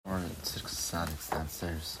Tzaddok's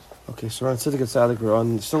downstairs. Okay, so we're on Tzaddik Tzaddok. We're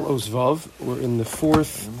on still Osvav. We're in the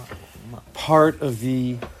fourth part of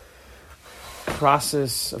the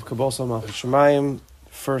process of kabalas Malchus Shemayim.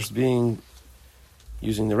 First being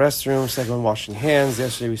using the restroom, second one washing hands.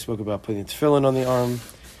 Yesterday we spoke about putting tefillin on the arm.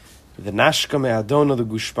 The nashka me'adona, the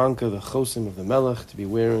gushpanka, the chosim of the melech, to be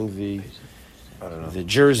wearing the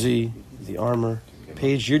jersey, the armor.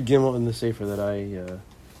 Page Yud Gimel in the sefer that I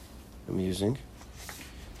am using.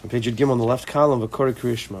 On page Yud Gimel on the left column, V'kori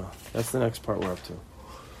Kriyishma. That's the next part we're up to.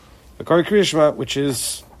 V'kori Kriyishma, which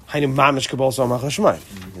is Hainu Mamish kabalas Malchus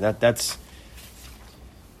Shemayim. That's,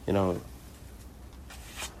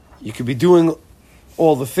 you could be doing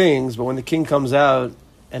all the things, but when the king comes out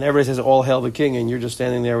and everybody says, "All hail the king," and you're just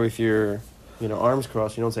standing there with your, arms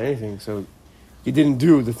crossed, you don't say anything. So you didn't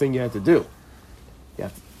do the thing you had to do.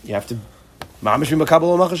 You have to Mamish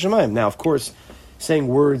b'makabel Malchus Shemayim. Now, of course, saying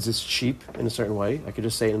words is cheap in a certain way. I could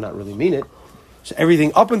just say it and not really mean it. So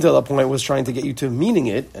everything up until that point was trying to get you to meaning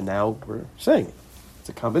it, and now we're saying it. It's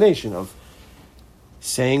a combination of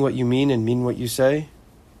saying what you mean and mean what you say,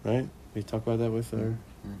 right? We talk about that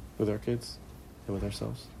with our kids and with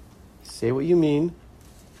ourselves. Say what you mean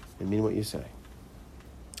and mean what you say.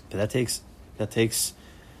 But that takes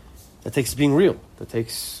being real. That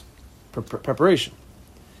takes preparation.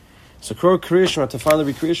 So, Kriyishma, to finally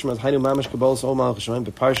be Kriyishma, Hainu Mamish kabalas Malchus Shemayim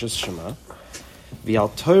beParshas Shema, V'al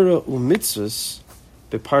Torah u'mitzvos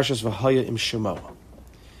beParshas V'haya im shemona.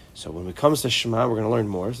 So, when it comes to Shema, we're going to learn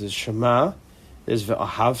more. So there's Shema, there's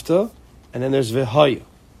V'ahavta, and then there's V'haya.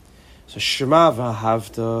 So, Shema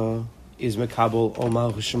V'ahavta is mekabel ol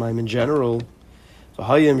Malchus Shemayim in general.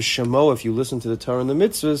 V'haya im shemo, if you listen to the Torah and the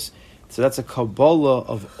mitzvahs, so that's a Kabbalah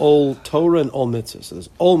of all Torah and all mitzvahs. So there's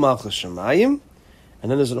ol Malchus Shemayim, and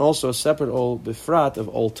then there's also a separate ol bifrat of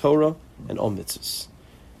all Torah and all mitzvahs.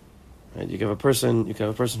 Right? You can have a person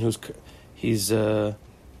who's he's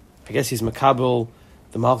makabel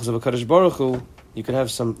the malchus of a Kadosh Baruch Hu. You could have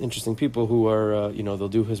some interesting people who are they'll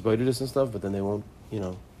do his boydus and stuff, but then they won't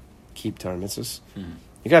keep Torah mitzvahs. Mm-hmm.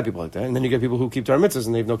 You got people like that, and then you get people who keep Torah mitzvahs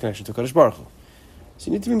and they have no connection to Kadosh Baruch Hu. So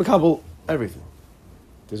you need to be makabel everything.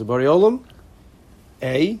 There's a Bari Olam,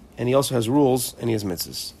 and he also has rules and he has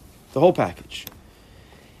mitzvahs, the whole package.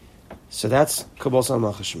 So that's kabalas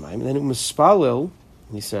Malchus Shemayim. And then U'mispalil,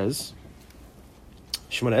 he says,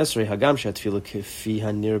 shemona esrei hagam she'atfila kefi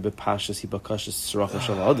hanir bepashas hibakashas tzarachim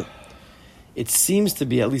shel ha'adam. It seems to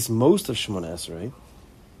be at least most of shemona esrei,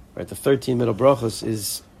 right? The 13 middle brachos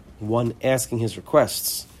is one asking his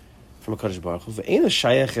requests from a Kadosh Baruch Hu. Ve'ena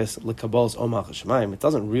shayeches lekabalas Malchus Shemayim. It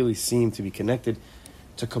doesn't really seem to be connected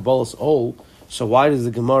to kabalas ol. So why does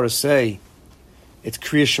the Gemara say it's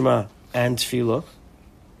Kriya Shema and Tefillah?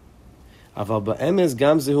 Aval ba'emes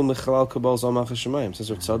gam zehu mechalal kabalas Malchus Shemayim. Says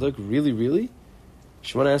R Tzaddok, really?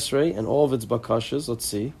 Shemona esrei and all of its bakashas, let's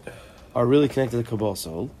see, are really connected to kabalas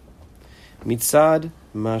ol. Mitzad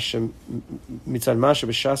masha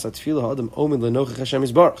b'shas atfilah ha'adam omed lenochech Hashem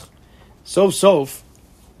yisbarach. Sof,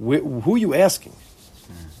 who are you asking?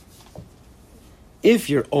 If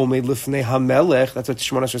you're omed lifnei hamelech, that's what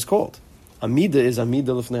Shemona esrei is called. Amida is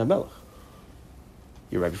amida lifnei hamelech.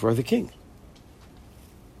 You're right before the king.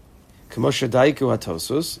 K'moshe daiku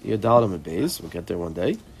hatosos yadalam abeis. We'll get there one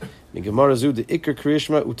day. In Gemara zu the ikar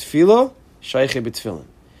kriyishma utfila shayche b'tfilin.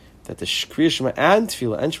 That the kriyishma and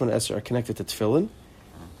tefillah and shemona esrei are connected to tefillin.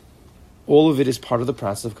 All of it is part of the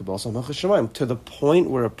process of kabalas Malchus Shemayim, to the point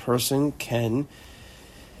where a person can,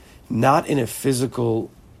 not in a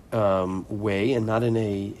physical way and not in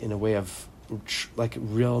a way of like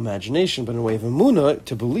real imagination, but in a way of emunah,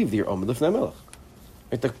 to believe that you're omed lifnei melech.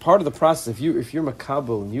 Right, the part of the process, if you're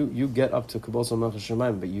makabel and you get up to kabalas Malchus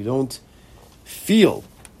Shemayim, but you don't feel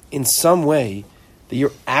in some way that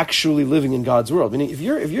you're actually living in God's world. Meaning, if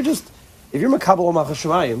you're makabel Malchus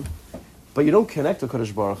Shemayim, but you don't connect to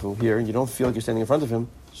Kadosh Baruch Hu here, and you don't feel like you're standing in front of Him,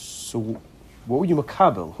 so what would you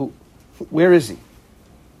makabel? Where is He?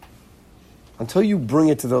 Until you bring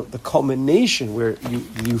it to the culmination where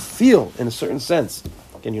you feel, in a certain sense,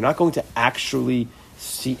 again, you're not going to actually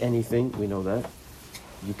see anything. We know that.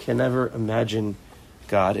 You can never imagine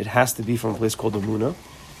God. It has to be from a place called Emunah,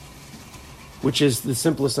 which is the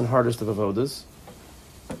simplest and hardest of avodas.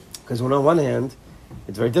 Because when on one hand,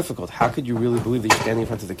 it's very difficult. How could you really believe that you're standing in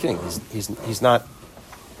front of the king? He's not.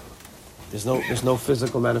 There's no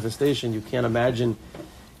physical manifestation. You can't imagine.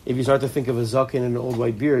 If you start to think of a zaken and an old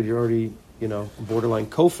white beard, you're already borderline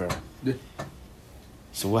kofar. Yeah.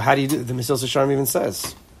 So how do you do? The Mesilas Yesharim even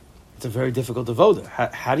says it's a very difficult avoda.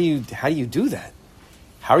 How do you do that?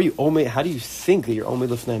 How do you think that you're omed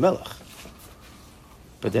lifnei melech?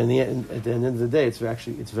 But then at the end of the day, it's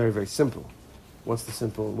very, very simple. What's the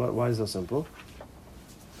simple? Why is it so simple?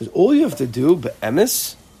 Because all you have to do,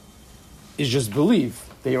 be'emes, is just believe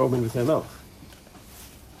that you're open with your mouth.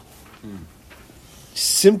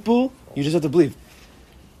 Simple, you just have to believe.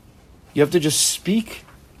 You have to just speak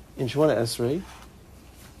in shemona esrei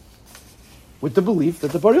with the belief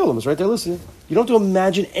that the Bari Olam is right there listening. You don't have to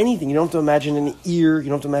imagine anything. You don't have to imagine an ear. You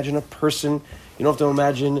don't have to imagine a person. You don't have to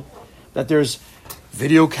imagine that there's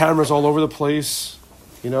video cameras all over the place.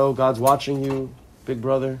 God's watching you, big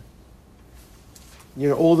brother.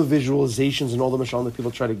 All the visualizations and all the mashal that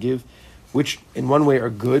people try to give, which in one way are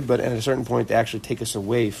good, but at a certain point they actually take us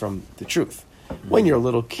away from the truth. When you're a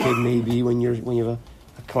little kid, maybe, when you have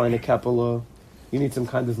a kleine kapala, you need some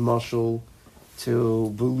kind of mashal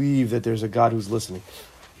to believe that there's a God who's listening.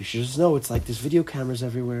 You should just know it's like there's video cameras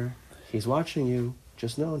everywhere. He's watching you.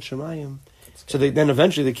 Just know in Shemayim. So then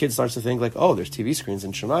eventually the kid starts to think like, oh, there's TV screens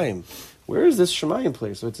in Shemayim. Where is this Shemayim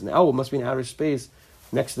place? So it must be in outer space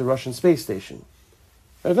next to the Russian space station.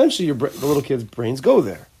 And eventually the little kid's brains go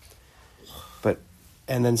there.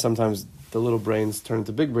 And then sometimes the little brains turn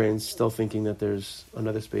into big brains, still thinking that there's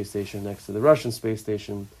another space station next to the Russian space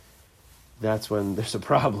station. That's when there's a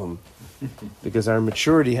problem. Because our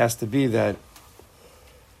maturity has to be that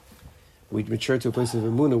we mature to a place of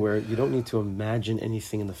emunah where you don't need to imagine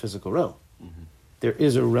anything in the physical realm. Mm-hmm. There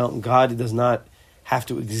is a realm. God does not have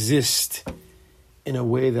to exist in a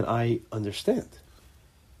way that I understand.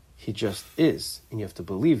 He just is, and you have to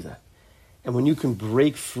believe that. And when you can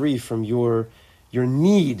break free from your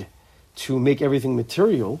need to make everything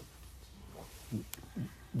material,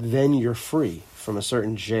 then you're free from a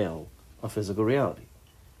certain jail of physical reality.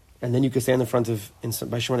 And then you can stand in front of, by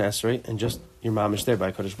shemona esrei, and just, your mamish there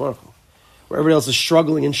by Kadosh Baruch Hu. Where everybody else is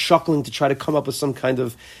struggling and shuckling to try to come up with some kind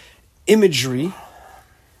of imagery,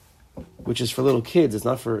 which is for little kids, it's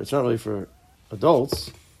not really for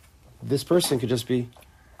adults. This person could just be,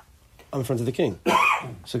 I'm in front of the king.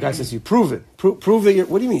 So the guy says, you prove it. Prove that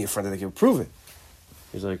what do you mean you're in front of the king? Prove it.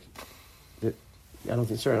 He's like, I don't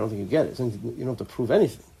think you get it. You don't have to prove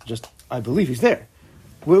anything. Just, I believe he's there.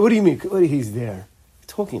 What do you mean? He's there?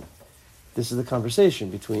 Talking. This is the conversation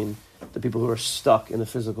between the people who are stuck in the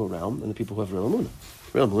physical realm and the people who have real emunah.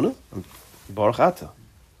 Real emunah? Baruch Ata.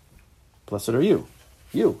 Blessed are you.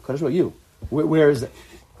 You. Kadosh Baruch you. Where is that?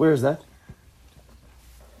 Where is that?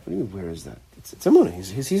 What do you mean, where is that? It's emunah.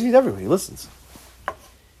 He's everywhere. He listens.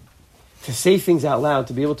 To say things out loud,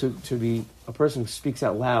 to be able to be a person who speaks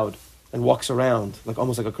out loud and walks around like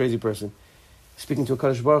almost like a crazy person, speaking to a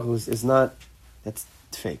Kadosh Baruch Hu is not, that's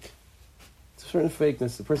fake. It's a certain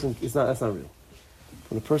fakeness. The person that's not real.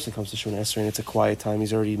 When a person comes to shemona esrei and it's a quiet time,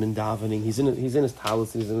 he's already been davening. He's in his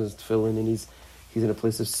talis, he's in his tefillin, and he's in a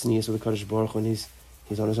place of sneas with the Kadosh Baruch Hu, and he's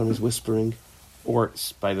on his own, he's whispering, or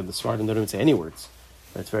by the Svardim, they don't even say any words.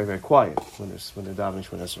 It's very, very quiet when they're davening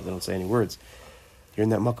shemona esrei. They don't say any words. You're in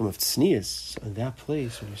that makom of tznius. So in that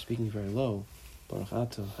place, when you're speaking very low,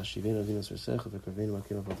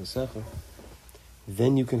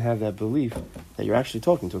 then you can have that belief that you're actually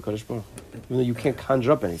talking to a Kadosh Baruch Hu, even though you can't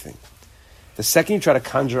conjure up anything. The second you try to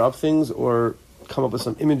conjure up things or come up with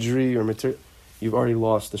some imagery or material, you've already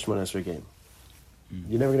lost the shemona esrei game.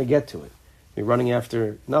 You're never going to get to it. You're running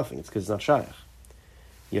after nothing. It's because it's not shaykh.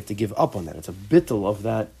 You have to give up on that. It's a bittul of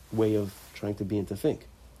that way of trying to be and to think.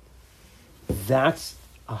 That's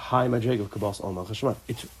a high madrega of kabalas olam chashman.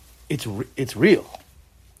 It's real.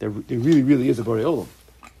 There really, really is a Borei Olam.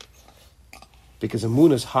 Because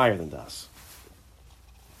emunah is higher than das.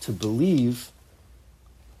 To believe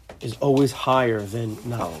is always higher than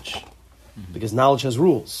knowledge. Because knowledge has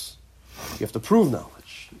rules. You have to prove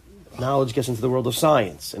knowledge. Knowledge gets into the world of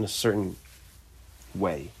science in a certain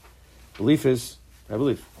way. Belief is, I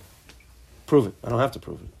believe. Prove it. I don't have to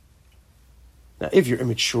prove it. Now, if you're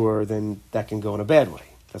immature, then that can go in a bad way.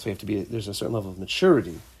 That's why you have to be, there's a certain level of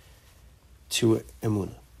maturity to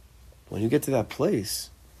emunah. When you get to that place,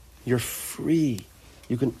 you're free.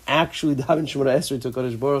 You can actually daven shemona esrei to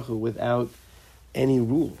Kadosh Baruch Hu without any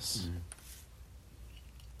rules.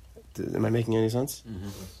 Am I making any sense?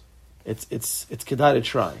 It's kedai to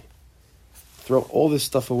try. Throw all this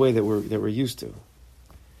stuff away that we're used to,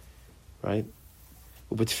 right?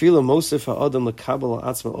 With tefillah mosif ha'adam lekabel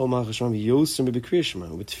ha'atzma omach ha'shemam yosim b'kriyas shema.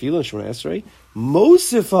 With tefillah shemona esrei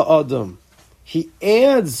mosif ha'adam, he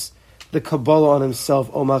adds the kabbalah on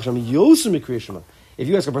himself. Omach ha'shemam yosim b'kriyas shema. If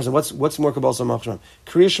you ask a person what's more kabbalah omach ha'shemam,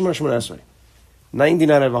 kriyas shema or shemona esrei,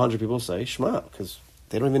 99 out of 100 people say shema because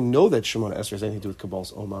they don't even know that shemona esrei has anything to do with kabbalah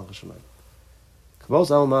omach ha'shemam. Kabbalah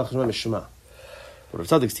omach ha'shemam is shema. What R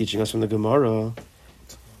Tzaddok's teaching us from the Gemara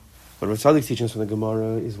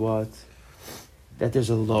is what? that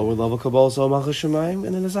there's a lower level kabalas al malchus shemayim,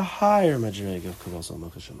 and then there's a higher madrega of kabalas al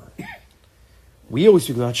malchus shemayim. We always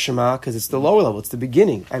speak about Shema because it's the lower level, it's the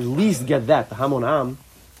beginning. At least get that, the Hamonam,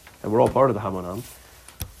 and we're all part of the Hamonam.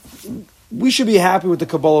 We should be happy with the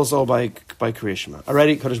kabalas all by Kriya Shema.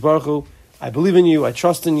 Alrighty, Kadosh Baruch Hu, I believe in you, I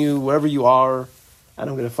trust in you, wherever you are, and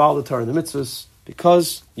I'm going to follow the Torah and the mitzvahs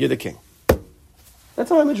because you're the king.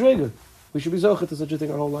 That's our madrega. We should be zochet to such a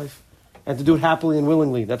thing our whole life, and to do it happily and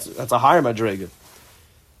willingly. That's a higher madrega.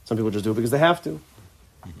 Some people just do it because they have to.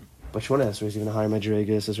 But shemona esrei is even a higher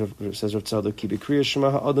madrega. Says R Tzaddok, ki b'kriyas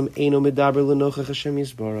shema ha'adam eino medaber l'nochach Hashem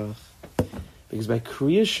yisbarach. Because by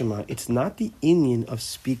kriyas shema, it's not the inyan of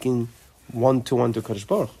speaking one-to-one to Kadosh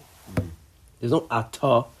Baruch Hu. There's no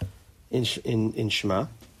atah in shema.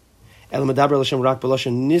 El medaber l'Hashem rak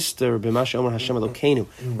b'lashon nister b'ma she'omer Hashem Elokeinu.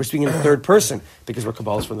 We're speaking in the third person because we're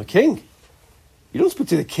kabalas from the king. You don't speak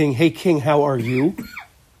to the king, hey king, how are you?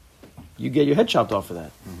 You get your head chopped off for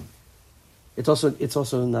that. Mm-hmm. It's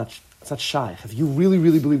also not shy. If you really,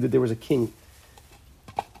 really believe that there was a king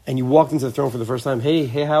and you walked into the throne for the first time, hey,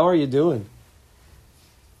 how are you doing?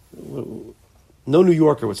 No New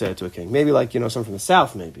Yorker would say that to a king. Maybe like, someone from the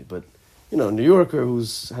South maybe, but, a New Yorker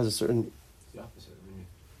has a certain... The opposite.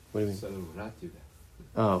 What do you mean? Southern would not do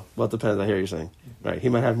that. Oh, well, it depends. I hear you saying. Right. He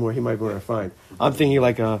might be more refined. I'm thinking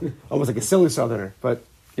like almost like a silly Southerner, but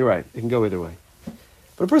you're right. It can go either way.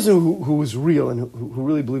 But a person who was real and who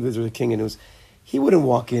really believed there was a king and he wouldn't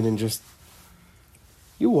walk in and just...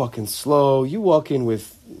 You walk in slow. You walk in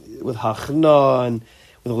with hachna and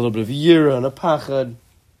with a little bit of yira and a pachad,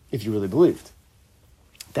 if you really believed.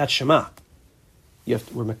 That's Shema. We're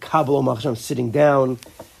makabel machsham, sitting down.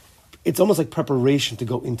 It's almost like preparation to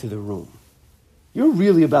go into the room. You're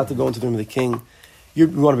really about to go into the room of the king. You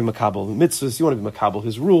want to be makabel mitzvahs. You want to be makabel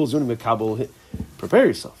his rules. You want to be makabel. Prepare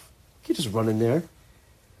yourself. You can't just run in there.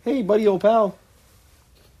 Hey, buddy, old pal.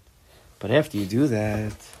 But after you do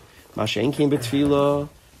that, Mashen came betfila,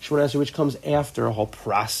 shemona esrei, which comes after a whole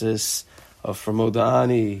process of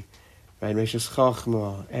Famodani, right? Reishis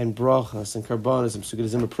Chachma, and Brachas, and Karbanas, and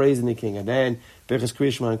Sukkot praising the king, and then Berachas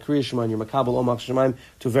Kriya Shema, and your Makabel Omak Shemaim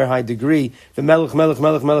to a very high degree, the Melech, and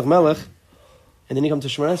then you come to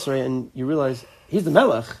Shemona Esrei, and you realize he's the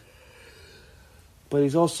Melech, but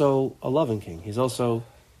he's also a loving king. He's also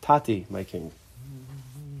Tati, my king.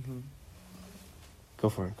 Go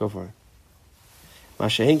for it.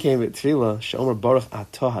 Mashahin came with Tefillah, She'omer Baruch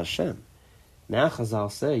Atah Hashem. Now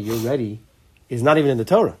Chazal say, you're ready, is not even in the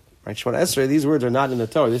Torah. Right? Shemona Esrei, these words are not in the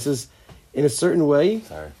Torah. This is, in a certain way,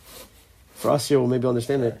 for us here, we'll maybe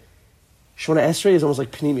understand that Shemona Esrei is almost like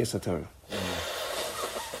Pnimius HaTorah.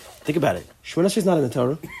 Think about it. Shemona Esrei is not in the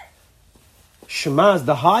Torah. Shema is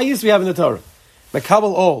the highest we have in the Torah.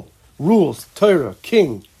 Makabel all, rules, Torah,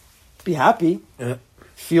 king. Be happy.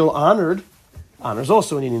 Feel honored. Honor is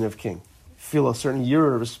also an union of king. Feel a certain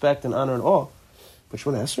year of respect and honor and awe. But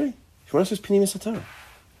Shemona Esrei is Pnimius HaTorah.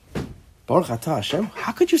 Baruch Atah Hashem.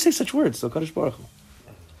 How could you say such words? So Kadosh Baruch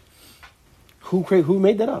Hu. Who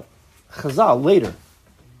made that up? Chazal later.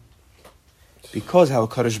 Because how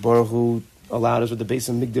Kadosh Baruch Hu allowed us with the base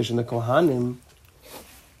of Mikdash and the Kohanim.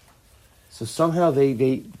 So somehow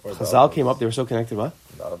they Chazal came up. They were so connected. What?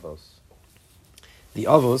 The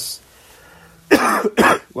Avos.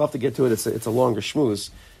 We'll have to get to it. It's a longer shmooze.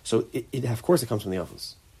 So it of course it comes from the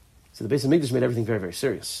Avos. So the base of Mikdash made everything very, very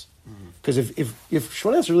serious. Because if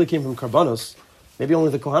Shemona Esrei really came from Karbanos, maybe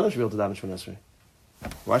only the Kohanim should be able to daven Shemona Esrei.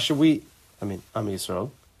 Why should we? I mean, I'm a Yisrael.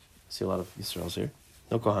 I see a lot of Yisraels here.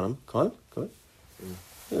 No Kohanim. Kohanim? Go ahead.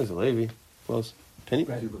 There's a Levi. Close. Penny?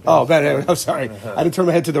 Oh, bad. I'm sorry. I didn't turn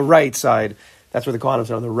my head to the right side. That's where the Kohanim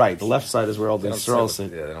are on the right. The left side is where all the Yisraels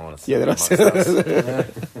sit. Yeah, they don't want to sit. Yeah, they don't sit.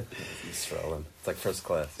 Yisrael. It's like first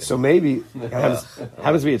class. So maybe happens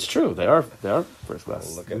to be it's true. They are first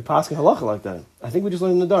class. We pass in halacha like that. I think we just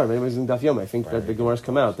learned in the Dar. Maybe it was in Daf Yomi. I think that the Gemara's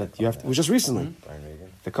come out that you have to. It was just recently.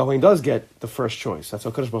 The Kohen does get the first choice. That's how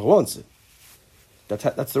Kadosh Baruch Hu wants it.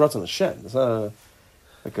 That's the Ratzon on the shed. It's not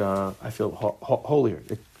I feel holier.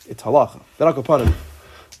 It's halacha. That upon him.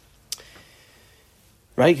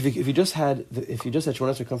 Right? If you just had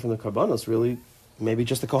Shemona Esrei come from the Karbanos, really, maybe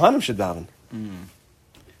just the Kohanim should daven.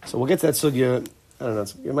 So we'll get to that sugya. I don't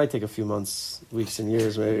know. It might take a few months, weeks, and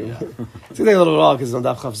years. Maybe it's gonna take a little while because it's on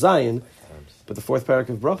Daf Chav Zayin. But the fourth parak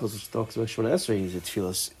of Brachos, which talks about Shemona Esrei, is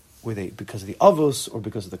tefillas because of the avos or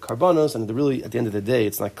because of the karbanos, and really at the end of the day,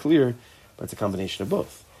 it's not clear, but it's a combination of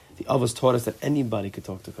both. The avos taught us that anybody could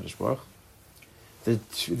talk to Kadosh Baruch.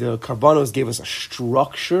 The karbanos gave us a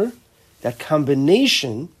structure. That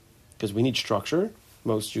combination, because we need structure,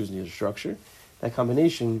 most Jews need a structure. That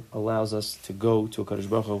combination allows us to go to a Kadosh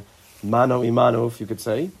Baruch Hu, mano imano, if you could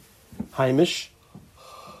say, haimish,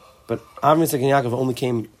 But Avram, Yitzchak, and Yaakov only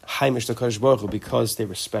came Haimish to Kadosh Baruch Hu because they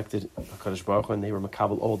respected Kadosh Baruch Hu and they were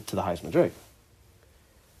Makabel Old to the highest Madrig.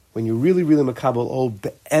 When you really, really Makabel Old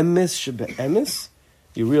be'emes,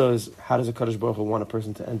 you realize how does a Kadosh Baruch Hu want a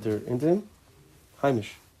person to enter into him?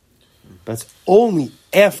 Haimish. But it's only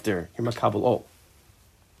after you're Makabel Old.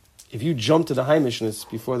 If you jump to the Haimishness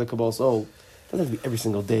before the Kabbalah Old, it doesn't have to be every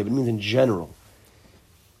single day, but it means in general.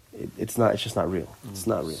 It's just not real. It's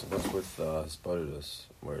not real. So what's with Spotitus,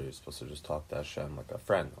 where you're supposed to just talk to Hashem like a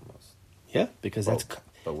friend almost? Yeah, because that's...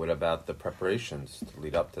 But what about the preparations to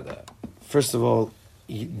lead up to that? First of all,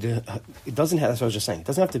 it doesn't have... That's what I was just saying. It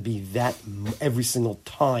doesn't have to be that every single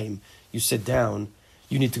time you sit down,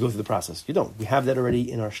 you need to go through the process. You don't. We have that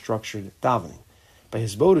already in our structured davening. By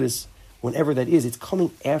his Spotitus, whenever that is, it's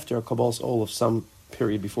coming after a Kabbalas Ol of some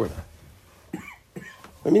period before that.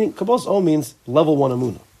 Meaning, Kabbalas Ol means level 1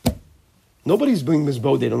 Amunah. Nobody's being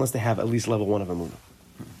misboded unless they have at least level 1 of Amunah.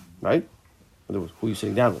 Right? In other words, who are you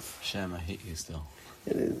sitting down with? Hashem, I hate you still.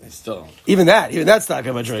 Still. Even that's not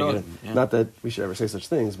good much. Yeah. Not that we should ever say such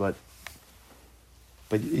things, but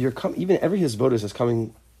even every Hizbodas is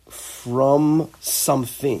coming from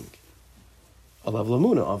something. A level of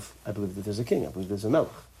Amunah of, I believe that there's a king, I believe there's a melech.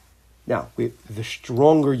 Now, the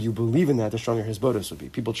stronger you believe in that, the stronger his Hisbodas would be.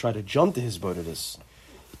 People try to jump to his Hisbodas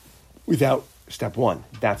without step 1.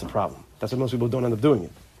 That's a problem. That's why most people don't end up doing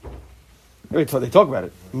it. They talk about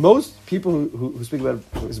it. Most people who speak about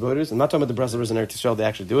his Hisbodas, I'm not talking about the Breslers and Eretz Yisrael, they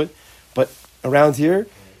actually do it, but around here,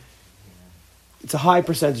 it's a high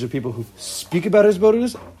percentage of people who speak about his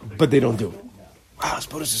Hisbodas, but they don't do it. Wow, his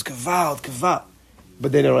Hisbodas is kavod,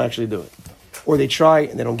 but they don't actually do it. Or they try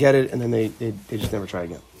and they don't get it, and then they just never try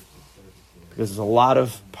again. Because there's a lot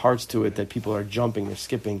of parts to it that people are jumping, they're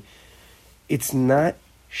skipping. It's not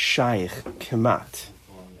shaykh kemat.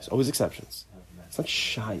 There's always exceptions. It's not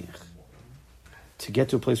shaykh to get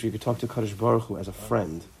to a place where you can talk to Kadosh Baruch Hu as a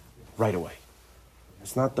friend right away.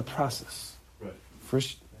 It's not the process.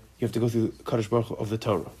 First, you have to go through Kadosh Baruch Hu of the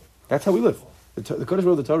Torah. That's how we live. The Kadosh Baruch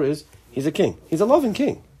Hu of the Torah is, he's a king. He's a loving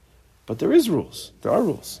king. But there is rules. There are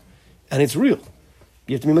rules. And it's real.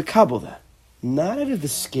 You have to be makabel that. Not out of the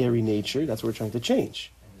scary nature, that's what we're trying to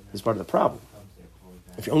change. It's part of the problem.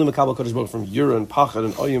 If you're only makabel Kadosh Baruch from Yura and Pachad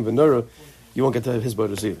and Oyim Venura, you won't get to his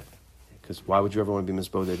Hisbodas either. Because why would you ever want to be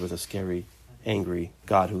misboded with a scary, angry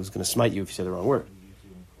God who's going to smite you if you say the wrong word?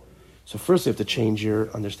 So first you have to change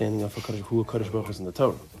your understanding of who a Kadosh Baruch is in the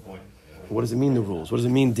Torah. What does it mean, the rules? What does it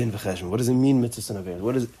mean, din v'cheshem? What does it mean, mitzvahs and aved?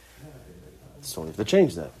 What is it? So we have to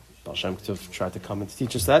change that. Baal Shem Tov tried to come and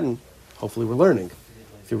teach us that, and hopefully we're learning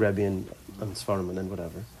through Rebbe and Sfarim and then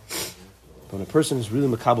whatever. But when a person is really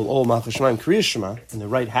makabel ol malchus shemaim kriyas shema in the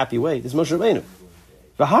right happy way, this is Moshe Rabbeinu.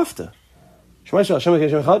 V'hafta. Shema Yisrael Hashem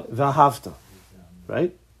Elokeinu Echad v'hafta.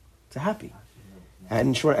 Right? It's a happy.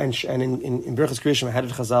 And in Berachas Kriyas Shema,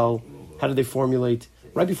 how did they formulate?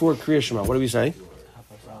 Right before Kriyas Shema, what do we say?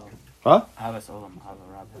 Huh?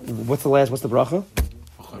 What's the bracha?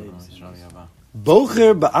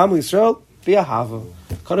 Bocher ba'am Yisrael Be'ahava.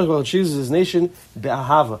 Kadosh Baruch Hu chooses his nation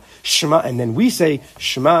be'ahava. Shema, and then we say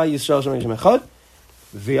Shema Yisrael Shema Yisrael Echad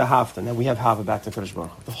ve'ahavta. Now we have hava back to Kadosh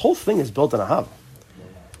Baruch Hu. The whole thing is built on a hava.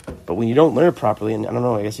 But when you don't learn it properly, and I don't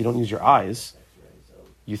know, I guess you don't use your eyes,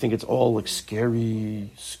 you think it's all like scary,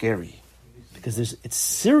 because it's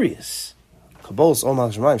serious. Kabalas Ol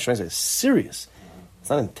Malchus Shemayim Shema is serious. It's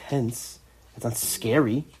not intense. It's not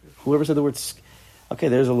scary. Whoever said the word? Okay,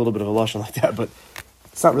 there's a little bit of a lashon like that, but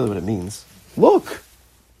it's not really what it means. Look,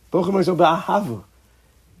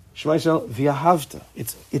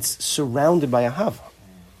 it's surrounded by a hava.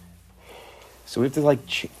 So we have to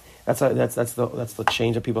that's the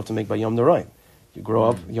change that people have to make by Yom Noraim. You grow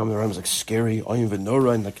up, Yom Noraim is like scary, Oyim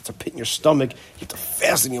V'Nora, and like it's a pit in your stomach. You have to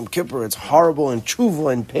fast in Yom Kippur. It's horrible and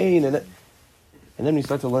tshuva and pain, and then you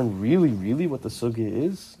start to learn really what the sugya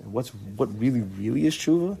is and what really is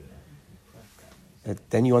tshuva. And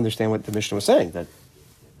then you understand what the Mishnah was saying, that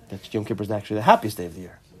Yom Kippur is actually the happiest day of the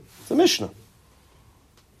year. It's a Mishnah.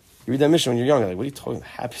 You read that Mishnah when you're young, you're like, what are you talking about? The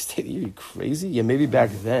happiest day of the year? Are you crazy? Yeah, maybe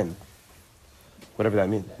back then. Whatever that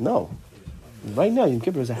means. No. Right now, Yom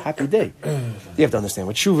Kippur is a happy day. You have to understand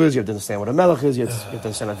what Shuva is, you have to understand what a Melech is, you have to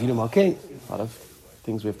understand Avinu Malkein. A lot of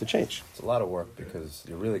things we have to change. It's a lot of work because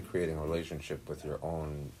you're really creating a relationship with your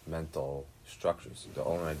own mental structures, your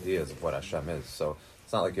own ideas of what Hashem is. So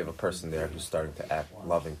it's not like you have a person there who's starting to act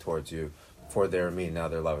loving towards you. Before they're mean, now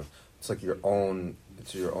they're loving. It's like your own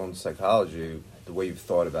psychology, the way you've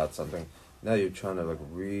thought about something. Now you're trying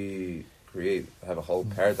to have a whole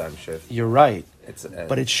paradigm shift. You're right.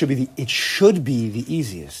 But it should be the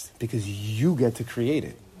easiest because you get to create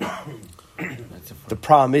it. The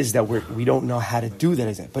problem is that we don't know how to do that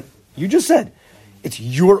exactly. But You just said it's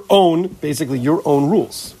your own, basically your own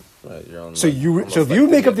rules. Right, your own. So if you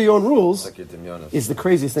make up your own rules, like your demyonos. is the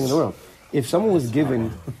craziest thing in the world. If someone was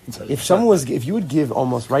given, if you would give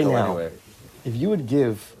almost right now, Anyway. if you would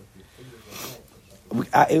give,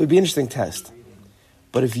 it would be an interesting test.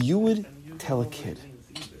 But if you would tell a kid,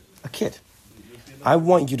 I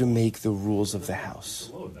want you to make the rules of the house,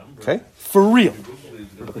 okay, for real.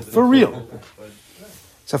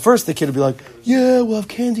 So first the kid would be like, yeah, we'll have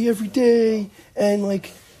candy every day and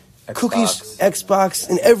like cookies, Xbox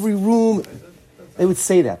in every room. They would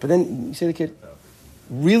say that, but then you say to the kid,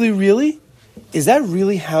 really? Is that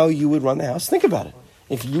really how you would run the house? Think about it.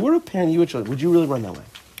 If you were a parent, you were children, would you really run that way?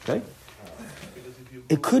 Okay?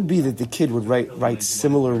 It could be that the kid would write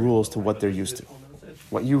similar rules to what they're used to,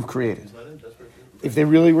 what you've created, if they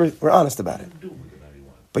really were honest about it.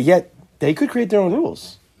 But yet, they could create their own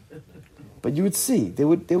rules. But you would see, they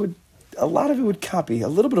would, a lot of it would copy, a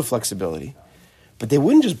little bit of flexibility, but they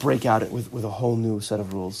wouldn't just break out with a whole new set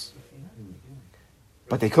of rules.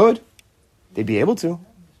 But they could. They'd be able to.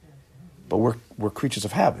 But we're creatures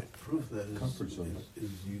of habit. Proof that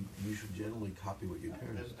is you should generally copy what your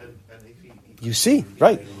parents do. You see,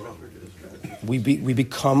 right. We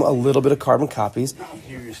become a little bit of carbon copies. You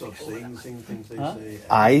hear yourself saying the same things they say.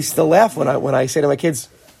 I still laugh when I say to my kids,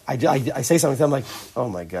 I say something to them like, oh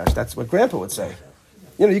my gosh, that's what Grandpa would say.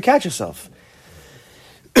 You know, you catch yourself.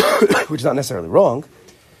 Which is not necessarily wrong,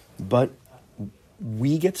 but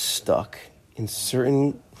we get stuck in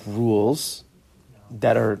certain rules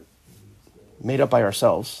that are made up by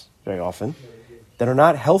ourselves very often, that are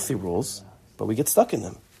not healthy rules, but we get stuck in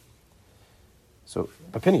them. So,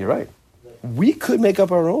 Penny, you're right. We could make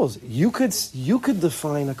up our rules. You could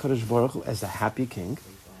define HaKadosh Baruch Hu as a happy king,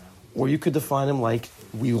 or you could define him like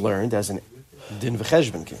we learned as an din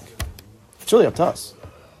v'cheshbon king. It's really up to us.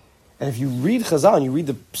 And if you read Chazal and you read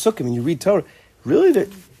the Psukim and you read Torah, really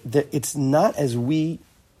it's not as we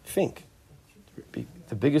think.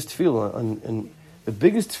 The biggest tefillah and the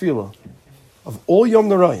biggest tefillah of all Yom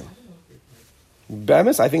Narayim,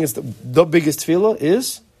 Bemis, I think it's the biggest tefillah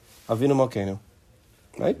is Avinu Malkeinu.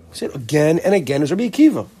 Right? We say it again and again. It's Rabbi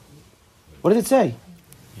Akiva. What did it say?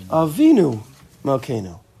 Avinu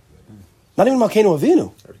Malkeinu. Not even Malkeinu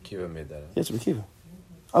Avinu. Rabbi Akiva made that up. Yes, Rabbi Akiva.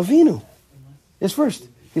 Avinu is first.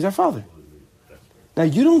 He's our father. Now,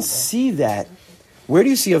 you don't see that. Where do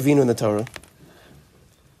you see Avinu in the Torah?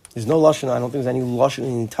 There's no Lashon. I don't think there's any Lashon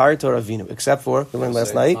in the entire Torah Avinu, except for, we learned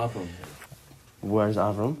last night. Avram. Where's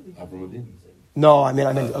Avram? Avram Avinu. No, I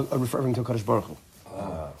meant referring to Kadosh Baruch Hu.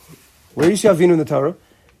 Where do you see Avinu in the Torah?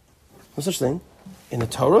 No such thing. In the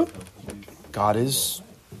Torah, God is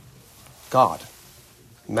God.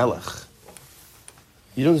 Melech.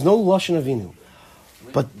 There's no Lashon Avinu.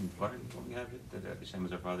 But Don't we have it that Hashem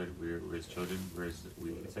is our father, we're his children,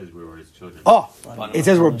 it says we were his children. It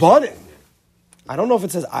says we're banim. I don't know if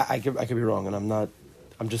it says, I could be wrong, and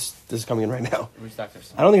this is coming in right now.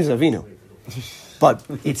 I don't think it's Avinu. But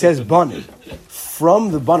it says banim.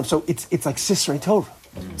 From the banim. So it's like Sisrei Torah.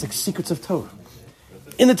 It's like secrets of Torah.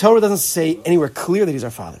 In the Torah, it doesn't say anywhere clear that he's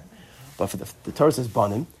our father. But for the Torah says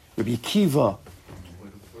banim. Rabbi Akiva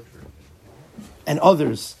and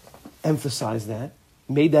others emphasize that,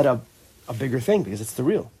 made that a bigger thing because it's the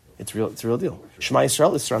real. It's a real deal. Shema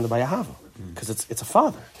Yisrael is surrounded by Ahava because it's a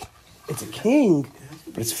father. It's a king,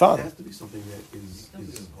 but it's father. It has to be something that is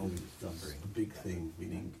a big thing,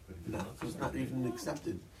 meaning it's not even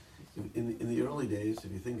accepted. In the early days,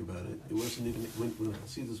 if you think about it, it wasn't even when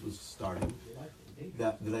Hasidus was starting.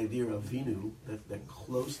 That idea of Avinu, that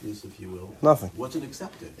closeness, if you will, Nothing wasn't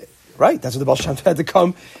accepted. Right, that's what the Baal Shem Tov had to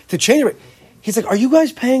come to change it. He's like, are you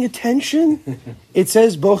guys paying attention? It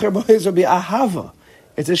says Bocher Bohez Rabbi Ahava.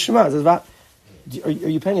 It's a Shema. It says, are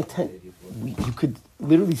you paying attention? You could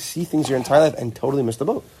literally see things your entire life and totally miss the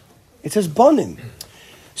boat. It says Banim.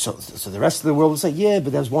 So the rest of the world will say, yeah,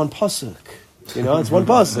 but there's one pasuk. It's one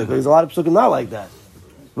pasuk. There's a lot of pasukim not like that.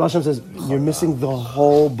 Baal Shem says, you're missing the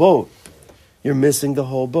whole boat. You're missing the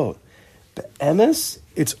whole boat. But emes,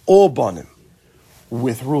 it's all Banim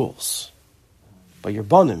with rules. But you're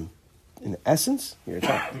Banim. In essence, you're a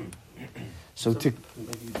child. So like you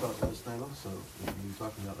talked last night also, you were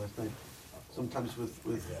talking about last night, sometimes with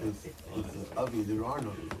Avi, there are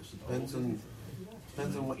no rules. It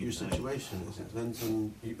depends on what your situation is. It depends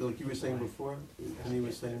on, like you were saying before, and you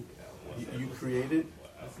were saying, you create it,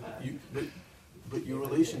 but your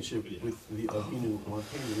relationship with the Avinu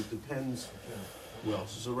Malkeinu, it depends who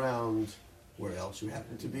else is around, where else you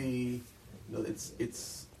happen to be.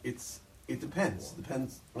 It depends.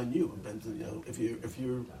 Depends on you. Depends on, if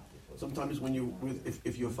you're sometimes when you're with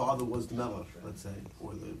if your father was the melech, let's say,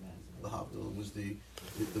 or Lahavdil was the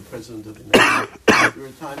president of the nation. There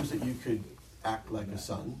are times that you could act like a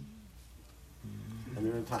son, and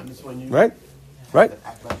there are times when you Right.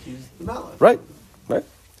 act like he's the Malach. Right.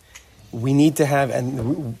 We need to have,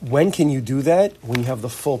 and when can you do that? When you have the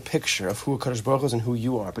full picture of who Kadosh Baruch Hu is and who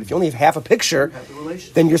you are. But if you only have half a picture, You have the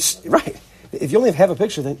relationship. then you're right. If you only have half a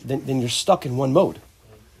picture, then you're stuck in one mode.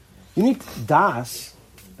 You need das.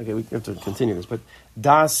 Okay, we have to continue this, but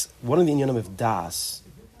das. One of the inyanim of das,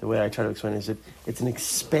 the way I try to explain it, is it's an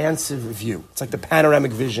expansive view. It's like the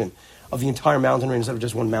panoramic vision of the entire mountain range instead of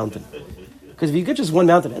just one mountain. Because if you get just one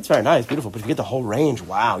mountain, that's very nice, beautiful. But if you get the whole range,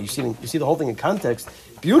 wow, you see the whole thing in context,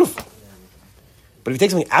 beautiful. But if you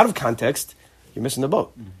take something out of context, you're missing the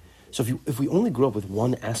boat. So if we only grew up with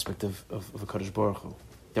one aspect of a Kadosh Baruch Hu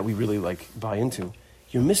that we really buy into,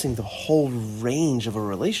 you're missing the whole range of a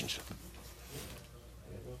relationship.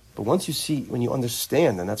 But once when you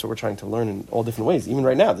understand, and that's what we're trying to learn in all different ways, even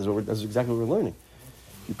right now, that's exactly what we're learning.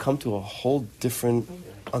 You come to a whole different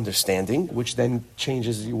understanding, which then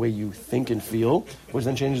changes the way you think and feel, which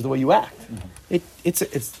then changes the way you act.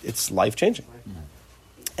 It's life-changing.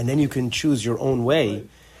 And then you can choose your own way,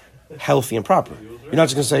 healthy and proper. You're not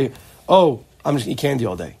just going to say, oh, I'm just going to eat candy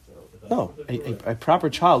all day. No, a proper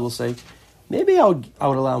child will say, maybe I would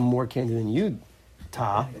allow more candy than you,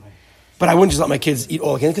 Ta, but I wouldn't just let my kids eat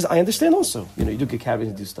all the candy, because I understand also, you do get cavities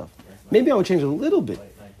and do stuff. Maybe I would change it a little bit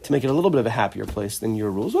to make it a little bit of a happier place than your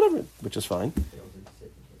rules, whatever, which is fine.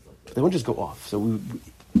 But they wouldn't just go off. So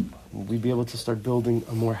we'd be able to start building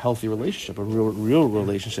a more healthy relationship, a real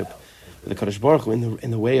relationship with the Kadosh Baruch Hu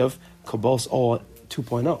in the way of kabalas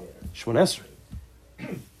 2.0, shemona esrei.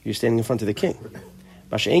 You're standing in front of the king.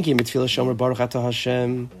 You're speaking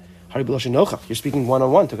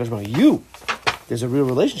one-on-one to Kadosh Baruch Hu. There's a real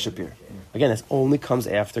relationship here. Again, this only comes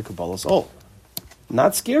after kabalas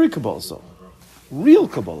not scary kabalas real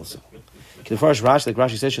kabalas. Like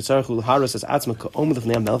Rashi says,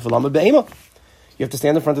 you have to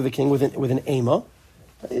stand in front of the king with an ema.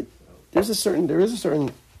 There is a certain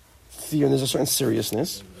fear and there's a certain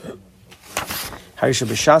seriousness. You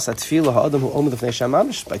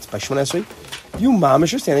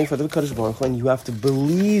mamish are standing in front of the Kadosh Baruch Hu, and you have to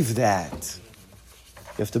believe that.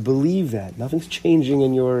 You have to believe that nothing's changing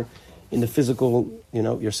in the physical.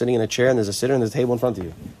 You're sitting in a chair and there's a sitter and there's a table in front of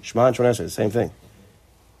you. Shema and Shemona Esrei, the same thing.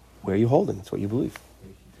 Where are you holding? It's what you believe.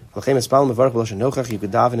 You could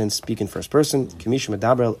daven and speak in first person. Like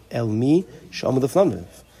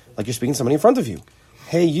you're speaking to somebody in front of you.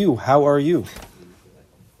 Hey, you, how are you?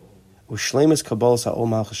 Ushleimus kabalas ha'ol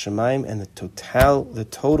malchus shemayim, and the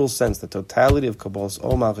total sense, the totality of kabalas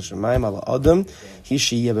ol malchus shemayim ala adam, he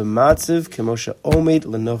sheyeh b'matziv k'moshe omed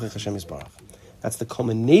lenochech Hashem yisbarach. That's the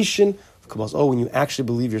culmination of kabalas when you actually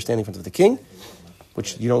believe you're standing in front of the king,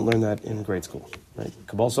 which you don't learn that in grade school. Right?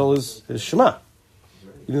 Kabalas is Shema.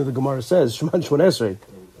 Even though the Gemara says Shema and Shemona Esrei,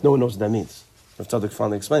 no one knows what that means. R Tzaddok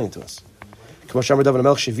finally explaining to us.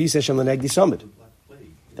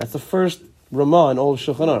 That's the first Ramah in all of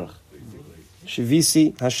Shulchan Aruch.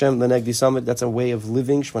 Shivisi Hashem Lenegdi Samid. That's a way of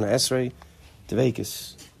living. Shemona Esrei,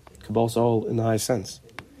 Devekis, kabalas all in the high sense.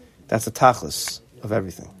 That's the tachlis of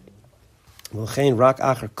everything.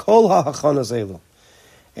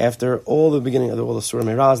 After all the beginning of all the surah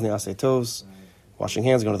meraz, the asay tovs, washing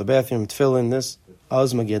hands, going to the bathroom, tefillin, this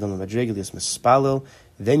az magedon madregilius mispalel.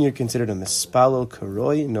 Then you're considered a mispalel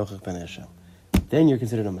karoi nochach ben Hashem. Then you're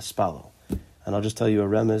considered a mispalel. And I'll just tell you a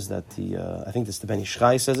remez that I think this the Ben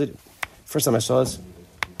Ishchai says it. First time I saw this,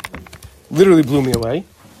 literally blew me away.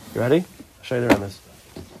 You ready? I'll show you the remez.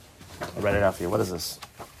 I'll write it out for you. What is this?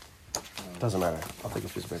 Doesn't matter. I'll take a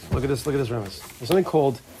piece of paper. Look at this remez. There's something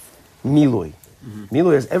called milui.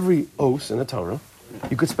 Milui has every os in the Torah.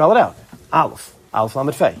 You could spell it out. Aleph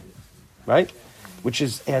lamed fei, right? Which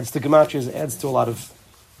adds to gematrias, adds to a lot of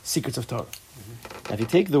secrets of Torah. Now, if you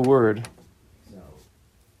take the word,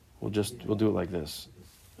 we'll do it like this.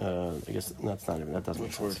 I guess that doesn't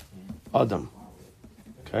make sense. Adam.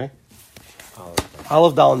 Okay.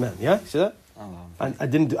 Aleph Dal and Mem. Yeah, see that? I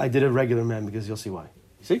did a regular Mem because you'll see why.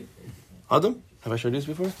 See? Adam. Have I showed you this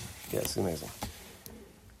before? Yeah, it's amazing.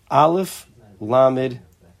 Aleph Lamed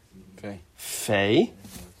Fei.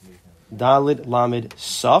 Dalit Lamed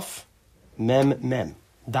Saf. Mem.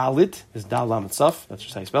 Dalit is Dal Lamed Saf. That's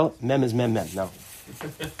just how you spell it. Mem is Mem. No.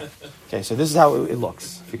 Okay, so this is how it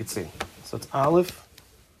looks, if you could see. So it's Aleph,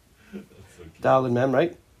 Dalit, Mem,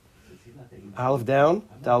 right? Aleph down,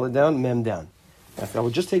 Dalit down, Mem down. Now, if I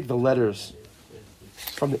would just take the letters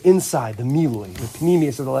from the inside, the milui, the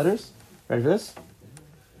pneumius of the letters. Ready for this?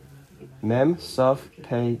 Mem, Saf,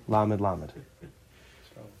 Pei, Lamed.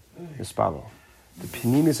 Mispalo. The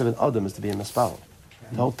pneumius of an Adam is to be a mispalo.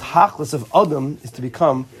 The whole tachlis of Adam is to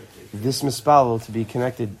become this mispalo, to be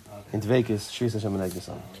connected in Dveikis, Shris Hashem and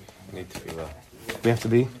Egdesan. I need tefillah. We have to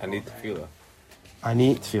be? I need tefillah.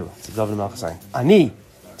 Ani tefillah. It's David Melch saying. Ani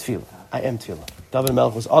tefillah. I am tefillah. David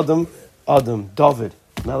Melch was Adam, David,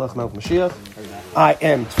 Melech Mashiach. I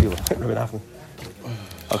am tefillah. Rabbi Nachman.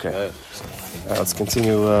 Okay. All right, let's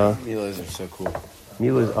continue. Milas are so cool.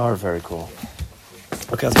 Milas are very cool.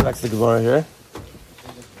 Okay, let's go back to the Gemara here.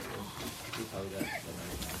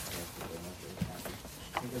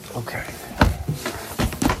 Okay.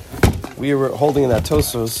 We were holding in that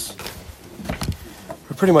tosafos.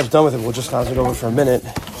 We're pretty much done with it. We'll just pass it over for a minute.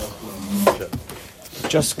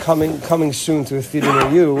 Just coming soon to a theater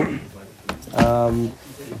near you.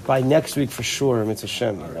 By next week for sure, Mitzvah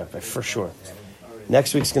Shem, for sure.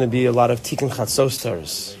 Next week's going to be a lot of Tikkun Chatzos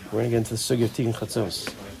stars. We're going to get into the sugi of Tikkun Chatzos.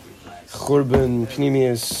 Churban,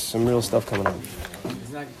 Pnimius, some real stuff coming on.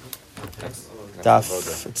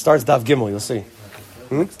 It starts Daf Gimel, you'll see.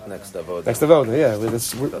 Next avoda. Next avoda, yeah.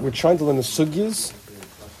 We're trying to learn the sugyas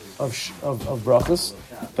of brachas,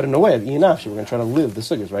 but in a way, we're going to try to live the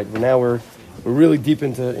sugyas, right? Now we're really deep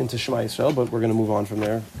into Shema Yisrael, but we're going to move on from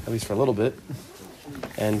there, at least for a little bit,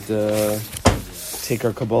 and take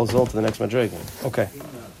our kabalas all to the next madriga. Okay.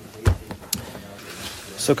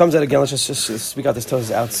 So it comes out again. Let's just we got this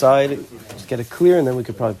tosafos outside. Just get it clear, and then we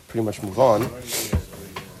could probably pretty much move on.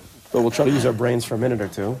 But we'll try to use our brains for a minute or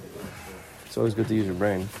two. It's always good to use your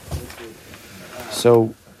brain.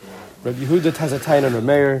 So, Rabbi Yehuda has a taina and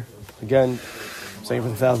Rameir. Again, I'm saying it for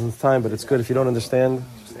the 1000th time, but it's good if you don't understand,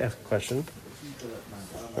 just ask a question.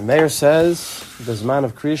 Rameir says the zman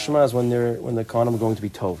of Kriya Shema is when the kohanim are going to be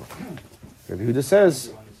tova. Rabbi Yehuda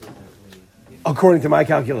says, according to my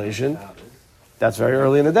calculation, that's very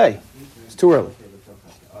early in the day. It's too early.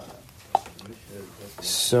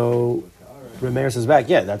 So Rameir says back,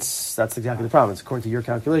 yeah, that's exactly the problem. It's according to your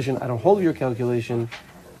calculation. I don't hold your calculation.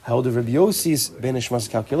 I hold of Rabbi Yossi's Ben Ishmael's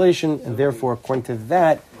calculation, and therefore, according to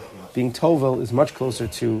that, being Tovel is much closer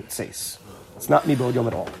to Tzeis. It's not Mibod Yom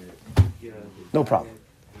at all. No problem.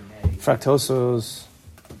 Fractosos.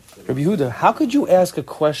 Rabbi Yehuda, how could you ask a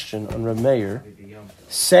question on Rameir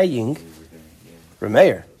saying,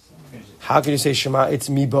 Rameir, how can you say Shema, it's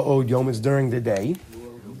Mibod Yom, it's during the day,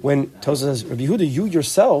 when Tosa says, Rabbi Yehuda, you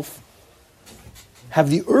yourself have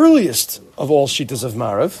the earliest of all shitas of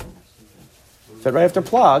Marav, that right after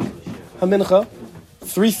Plag, Hamincha,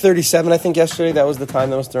 3:37, I think yesterday, that was the time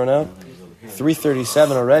that was thrown out.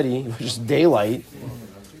 3:37 already, which is daylight.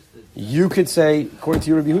 You could say, according to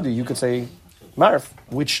you, Rabbi Yehuda, you could say Marav,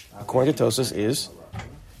 which, according to Tosas, is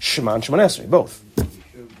Shema and Shemona Esrei, both.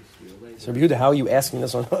 So, Rabbi Yehuda, how are you asking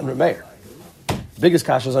this on Rameir? The biggest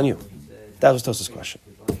kasha is on you. That was Tosas' question.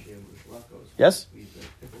 Yes?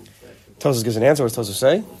 Tosas gives an answer. What does Tosas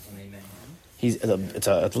say? It's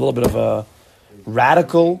a little bit of a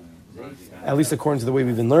radical, at least according to the way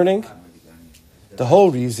we've been learning. The whole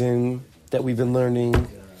reason that we've been learning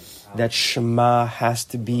that Shema has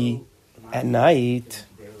to be at night,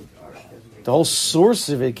 the whole source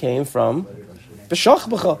of it came from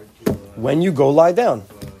B'shach when you go lie down.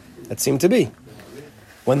 That seemed to be.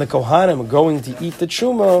 When the Kohanim are going to eat the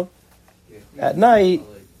Truma at night,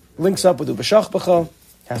 links up with the B'shach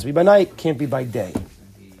has to be by night, can't be by day.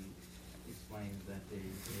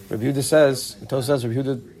 Rabbi Yehuda says, Tosafos says, Rabbi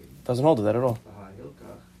Yehuda doesn't hold to that at all.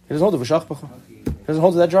 He doesn't hold to V'shach B'cha. He doesn't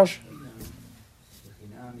hold to that drasha.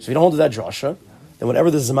 So if you don't hold to that drasha, then whatever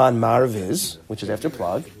the Zaman Marav is, which is after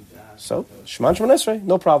Plag, so Shema and Shemona Esrei,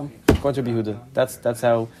 no problem. According to Rabbi Yehuda, that's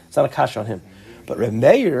how, it's not a kasha on him. But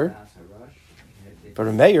Rameir,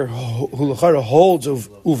 who l'chara holds of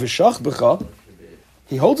Uv'shach B'cha,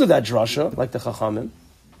 he holds of that drasha, like the Chachamim,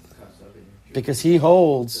 because he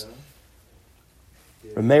holds,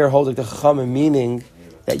 Rameir holds like the Chachamim, meaning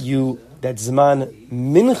that Zman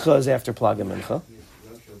Mincha is after Plag and Mincha.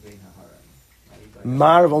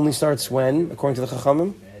 Marav only starts when, according to the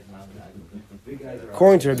Chachamim?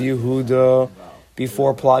 According to Rabbi Yehuda,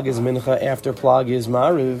 before Plag is Mincha, after Plag is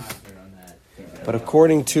Marav. But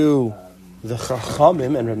according to the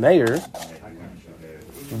Chachamim and Rameir,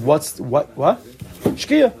 what?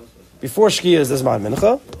 Shkia. Before Shkia is the Zman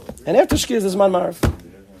Mincha, and after Shkia is the Zman Marav. So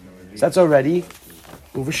that's already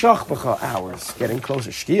Uv'shach B'cha hours, getting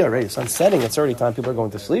closer. Shkia already, the sun's setting, it's already time people are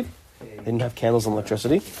going to sleep. They didn't have candles and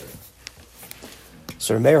electricity.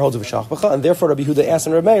 So Rameir holds Uv'shach B'cha, and therefore Rabbi Yehuda asked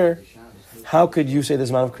in Rameir, how could you say this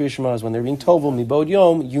amount of Kriya Shema is when they're being tovel, mibod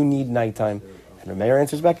yom, you need nighttime? And Rameir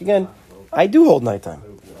answers back again, I do hold nighttime.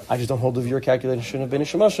 I just don't hold of your calculation of Ben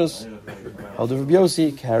Ishmashas. Hold of Rabbi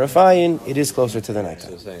Yossi, Karafayin, it is closer to the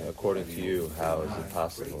nighttime. So saying, according to you, how is it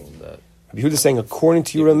possible that Rabbi Yehuda is saying, according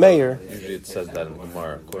to your Meir. Usually it says that in the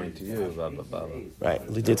Gemara, according to you, blah, blah, blah. Right,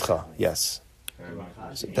 lididcha, yes.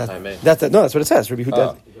 So No, that's what it says. Rabbi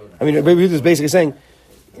Yehuda. I mean, Rabbi Yehuda is basically saying,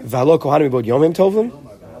 "V'halo kohanim bod yomim tovim."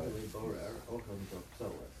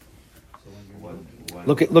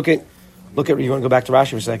 Look at. You want to go back to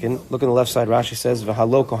Rashi for a second? Look on the left side. Rashi says,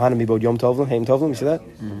 "V'halo kohanim bod yom tovim, heim tovim." You see that?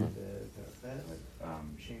 Mm-hmm.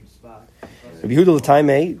 Rabbi Yehuda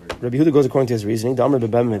l'taimei. Rabbi Yehuda goes according to his reasoning. Damar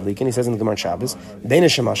bebem medlikin. He says in the Gemara Shabbos, "Beina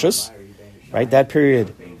shemashos." Right, that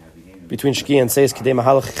period between Shkia and says Kedei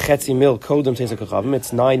Mahalach Chetzi Mil Kodem Teis HaKachavim.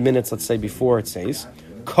 It's 9 minutes, let's say, before it says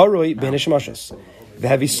Karoi Ben Shemashos. The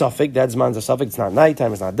heavy suffix, that's man's a suffix. It's not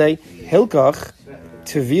nighttime, it's not day. Hilkach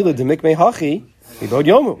Tevila Demikmei Hachi Ibod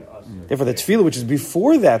Yomu. Therefore, the tefillah which is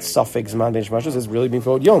before that suffix Zman Ben Shemashos is really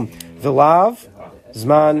before Yom. Vilav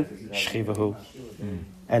Zman Shchivahu.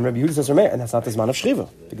 And Rabbi Yehuda says, and that's not the Zman of Shchiva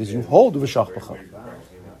because you hold V'shach B'cha.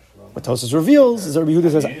 What Tosafos reveals is that Rabbi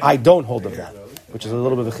Yehuda says, I don't hold of that, which is a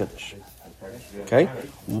little bit of a chiddush. Okay?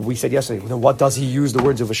 We said yesterday, then what does he use the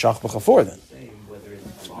words of V'shach B'cha for then?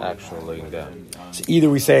 Actual laying down. So either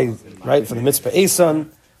we say, right, for the mitzvah Esan,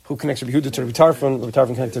 who connects Rabbi Yehuda to Rabbi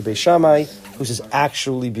Tarfon connects to Beis Shammai, who's just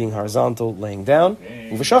actually being horizontal, laying down,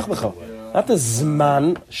 V'shach B'cha. Not the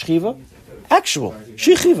Zman Shchiva, actual,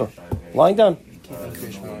 Shechiva, lying down.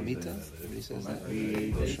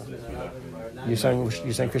 You're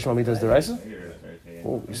saying Krishna Amita is the Raisa?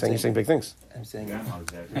 Oh, you're saying big things. I'm saying,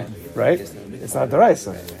 right? It's not the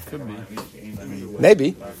Raisa. Could be.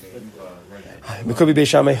 Maybe. It could be Beis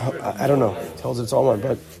Shammai. I don't know. It holds its own one,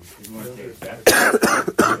 but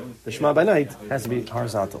the Shema by night has to be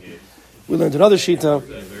horizontal. We learned another shita.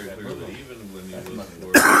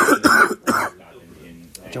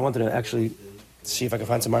 Which I wanted to actually see if I can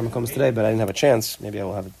find some Marmakoms today, but I didn't have a chance. Maybe I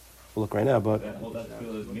will have it. We'll look right now, but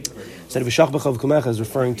said V'shach B'cha V'kumecha is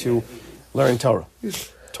referring to learning Torah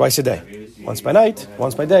twice a day, once by night,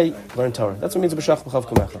 once by day. Learn Torah. That's what it means V'shach B'cha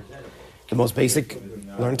V'kumecha. The most basic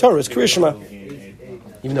learning Torah is Kriya Shema.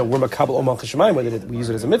 Even though we're makabel Omal Cheshamayim, whether we use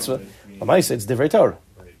it as a mitzvah, Lamaisa it's Divrei Torah,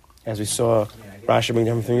 as we saw Rashi bring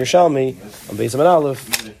down from Yerushalmi on Beis Amud Aleph.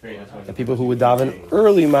 The people who would daven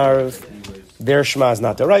early Marav, their Shema is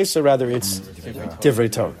not Deraisa, rather it's Divrei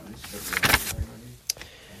Torah.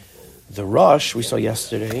 The rosh we saw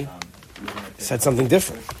yesterday said something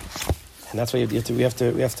different, and that's why we have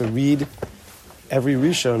to read every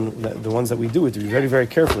rishon, the ones that we do it, to be very, very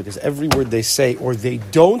carefully, because every word they say or they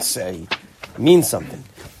don't say means something.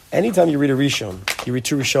 Anytime you read a rishon, you read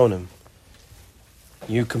two rishonim,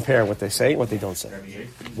 you compare what they say and what they don't say.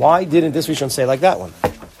 Why didn't this rishon say like that one?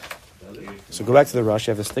 So go back to the rosh.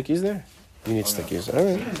 You have the stickies there? You need stickies. All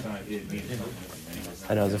right.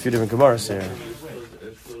 I know there's a few different gemaras here.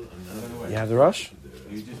 You have the rosh?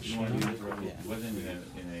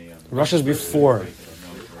 Rosh is before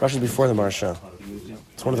the Maharsha.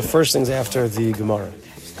 It's one of the first things after the Gemara.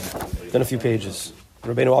 Then a few pages.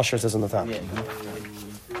 Rabbeinu Asher says on the top.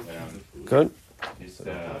 Good.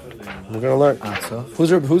 We're going to learn. Who's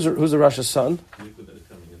the Rosh's son?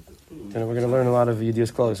 And we're going to learn a lot of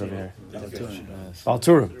Yedias Klolos over here. Al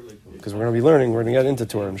Torah, because we're going to be learning. We're going to get into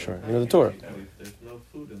Torah, I'm sure. You know the Torah.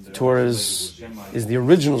 The Torah is the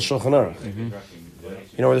original Shulchan Aruch. Mm-hmm.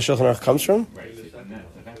 You know where the Shulchan Aruch comes from?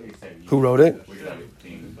 Who wrote it?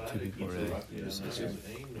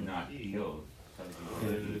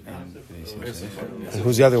 And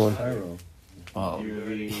who's the other one? Oh,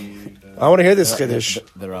 I want to hear this Chiddush.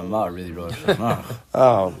 The Ramah really wrote Shulchan Aruch.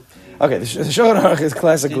 Oh, okay. The Shulchan Aruch is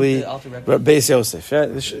classically Beis Yosef. Yeah,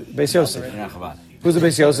 Beis Yosef. Who's the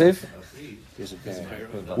Beis Yosef?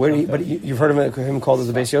 But you've heard of him called as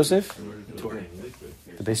the Beis Yosef?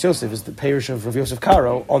 The Beis Yosef is the parish of Rav Yosef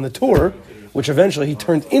Karo on the Torah, which eventually he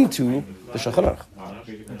turned into the Shulchan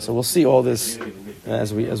Aruch. So we'll see all this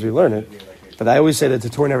as we learn it. But I always say that the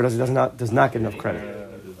Torah never does not get enough credit.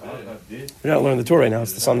 We're not learning the Torah right now.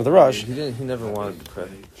 It's the son of the Rosh. He never wanted the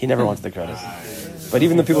credit. He never wanted the credit. But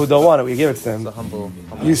even the people who don't want it, we give it to them. It's a humble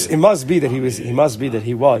It must be that he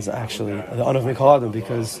was actually the Anav Mikol Adam,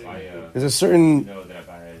 because there's a certain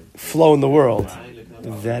flow in the world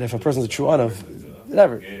that if a person's a true Anav,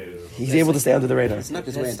 whatever, he's able to stay under the radar. He snuck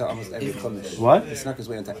his way into almost every chumash. What? He snuck his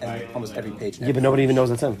way into almost every page. Yeah, but nobody even knows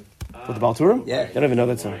that's him. With the Baal Turim? Yeah. They don't even know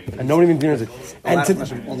that's him. And nobody even knows it. And to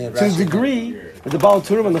the degree that the Baal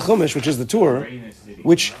Turim and the Chumash, which is the Torah,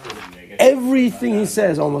 which everything he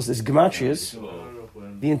says almost is gematrias,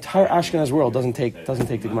 the entire Ashkenaz world doesn't take the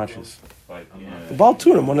gematrias. The Baal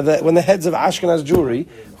Turim, one of the heads of Ashkenaz Jewry,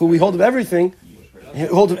 who we hold of everything,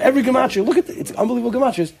 hold of every gematria. Look at it's unbelievable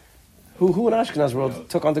gematrias. Who in Ashkenaz world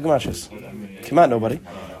took on the gematrias? Came out nobody.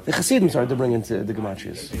 The Hasidim started to bring into the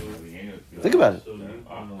gematrias. Think about it.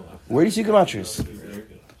 Where do you see gematrias?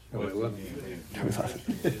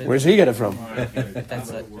 Where does he get it from?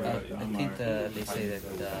 That's I think they say that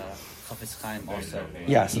Chafetz Chaim also.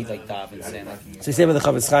 Yes. He like David saying like. So they say about the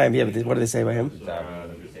Chavitz Chaim, yeah, but what do they say about him?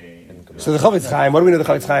 So the Chavitz Chaim, what do we know the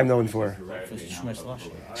Chavitz Chaim known for? Shemona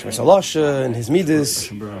Salash. Shemona Salash and his Midas.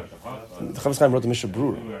 The Chavitz Chaim wrote the Mishnah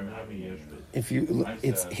Brura. If you,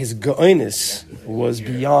 it's his goiness was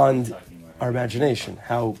beyond our imagination.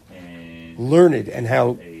 How learned and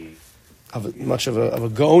how much of a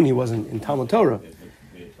gaon he was in Talmud Torah.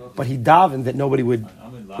 But he davened that nobody would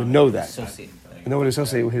know that. Nobody would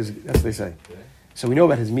associate with his. That's what they say. So we know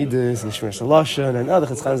about his midas and Shemona Salash and the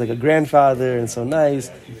Chavitz Chaim is like a grandfather and so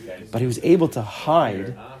nice. But he was able to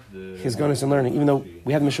hide his goodness and learning, even though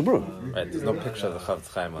we have the Mishnah Brura. Right, there's no picture of the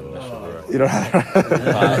Chavitz Chaim on the Mishnah Brura. You don't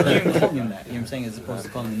have You're calling him that. You're saying as opposed to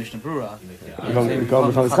calling him the Mishnah Brura. You call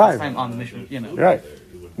him the Chavitz Chaim on the Mishnah. You know. You're right.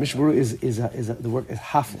 Mishnah Brura is the work is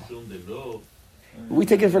hafla. We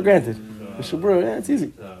take it for granted. Mishnah Brura, yeah, it's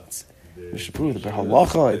easy. Mishnah Brura, the Ber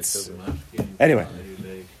Halacha, it's anyway.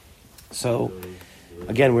 So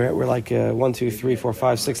again, we're like 1, 2, 3, 4,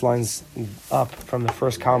 5, 6 lines up from the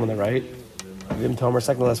first column on the right. Vim Tomer.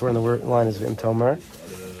 Second to last word in the line is Vim Tomer.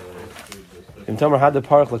 Vim Tomer had the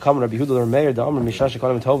parach lekam Rabbi Yehuda l'Rameir the Amr mishash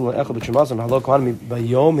kohanim tovlim le'echel b'tshemazim halo kohanim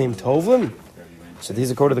bayom him tovlim. So these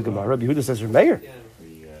according to the Gemara. Rabbi Yehuda says Rameir,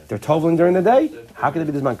 they're tovlim during the day. How can they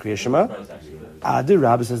be this man kriya shema? Adir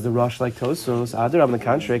Rabbi says the rosh like tosafos. Adir Rabbi on the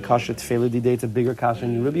contrary kasha tefillah didei. It's a bigger kasha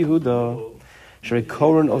than Rabbi Yehuda. Shrei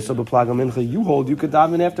koren also b'plag mincha. You hold you could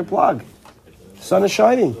daven after plag. Sun is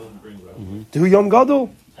shining. Do yom gadol.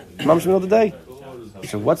 Mamash middle of the day.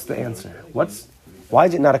 So what's the answer? Why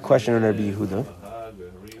is it not a question on Rabbi Yehuda?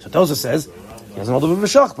 So Tosa says he doesn't hold the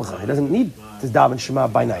v'shach b'cha. He doesn't need to daven Shema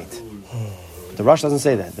by night. But the Rosh doesn't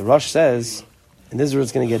say that. The Rosh says, and this is where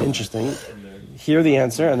it's going to get interesting. Hear the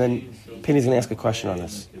answer, and then Penny's going to ask a question on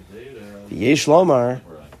this. Yesh lomar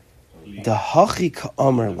dahachi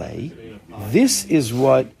ka'amar lei. This is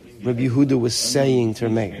what Rabbi Yehuda was saying to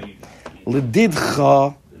Meir.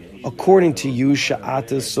 L'didcha. According to you,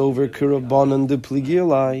 Sha'ata Sover Kirabanan de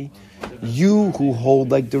Pligilai, you who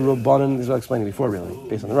hold like the Rabbanan, this is what I explained before, really,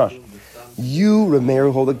 based on the Rosh. You, Rameir,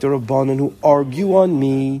 who hold like the Rabbanan, who argue on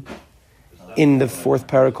me in the fourth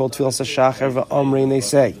parah called Tfilas HaShachar V'Amrein, they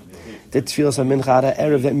say that Tfilas HaMincha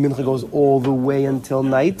Erev, that Mincha goes all the way until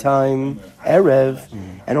nighttime, Erev,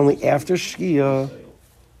 and only after Shkia,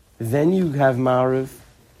 then you have Ma'ariv,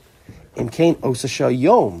 and Kain Osasha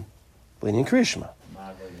Yom, B'Inyan Krishma.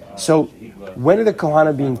 So, when are the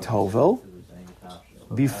Kohana being Tovel?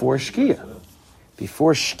 Before Shkia.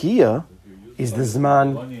 Before Shkia is the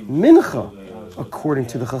Zman Mincha, according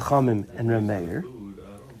to the Chachamim and Rameir.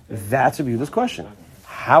 That's a beautiful question.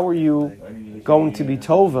 How are you going to be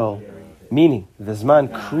Tovel, meaning the Zman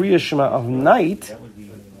Kriya Shema of night,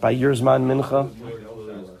 by your Zman Mincha?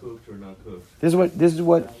 This is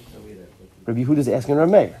what Rabbi Yehuda is asking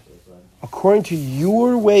Rameir. According to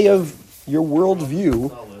your way of, your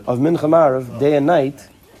worldview, of Mincha Marav, day and night,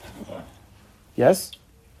 yes?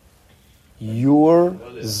 Your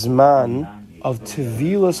Zman of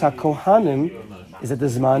Tevilas HaKohanim is at the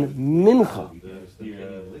Zman Mincha.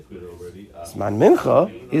 Zman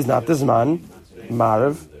Mincha is not the Zman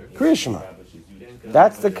Marav Kriyashma.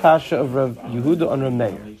 That's the kasha of Rav Yehuda on Rav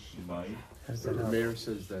Meir. The mayor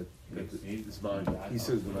says that he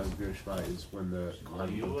says the Zman Kriyashma is when the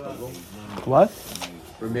Kohanim go to Tovel. What?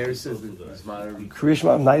 Rameir says that the Zman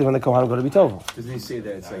Kriyashma of night is when the Kohanim go to be Tovel. Doesn't he say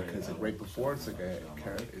that it's like right before? It's like a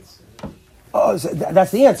carrot. Oh, so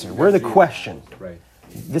that's the answer. We're the question. Right.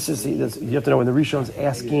 This is you have to know when the Rishon's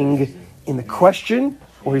asking in the question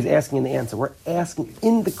or he's asking in the answer. We're asking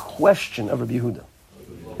in the question of Rabbi Yehuda.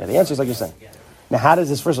 Yeah, the answer is like you're saying. Now, how does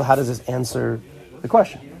this answer the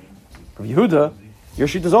question? Rabbi Yehuda, your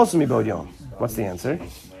sheet is also mibod yom. What's the answer?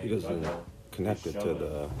 He doesn't connect it to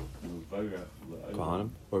the Kohanim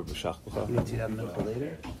or B'shach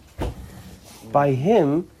B'cha. By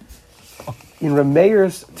him, in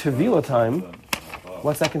Rameir's Tevila time,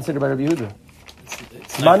 what's that considered by Rabbi Yehuda?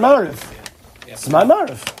 Zman Marav. Zman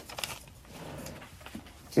Marav.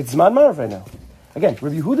 It's Zman Marav right now. Again,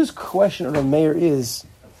 Rabbi Yehuda's question on Rameir is,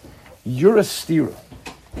 you're a stira.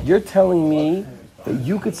 You're telling me that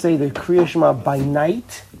you could say the Kriya Shema by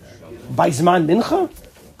night, by Zman Mincha?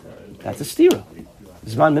 That's a stira.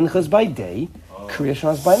 Zman Mincha is by day, Kriya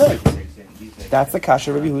Shema is by night. That's the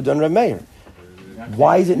kasha of Rabbi Yehuda and Rameir.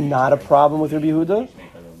 Why is it not a problem with Rabbi Yehuda?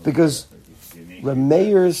 Because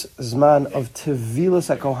Rameir's Zman of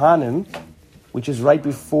Tevilas HaKohanim, which is right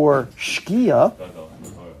before Shkia,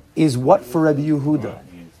 is what for Rabbi Yehuda?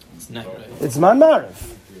 It's Zman Marav.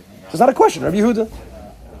 it's not a question, Rabbi Yehuda.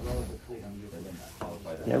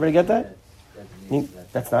 You everybody get that?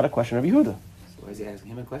 That's not a question, Rabbi Yehuda. Why is he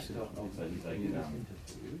asking him a question?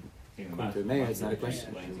 According to the mayor, it's not a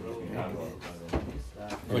question.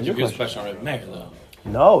 Would you give a question on Rabbi Meir, though?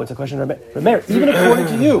 No, it's a question of Rabbi Meir. Even according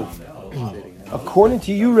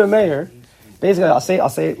to you, Rabbi Meir, basically, I'll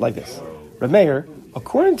say it like this: Rabbi Meir,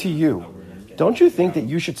 according to you, don't you think that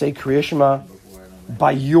you should say Kriya Shema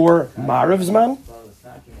by your Marav Zman?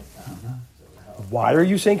 Why are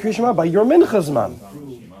you saying Kriya Shema by your Mincha Zman?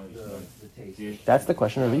 That's the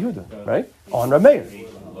question of Rabbi Yehuda, right? On Rabbi Meir.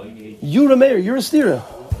 You, Rabbi Meir, you're a stira.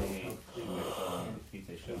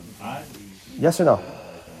 Yes or no?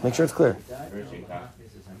 Make sure it's clear.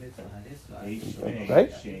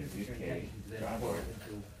 Right?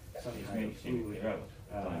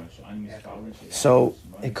 So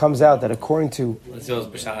it comes out that according to It says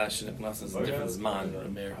B'shah Shneknas is a different Zman. Rabbi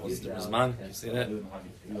Meir holds a different Zman. You see that?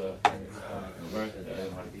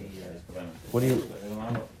 what do you?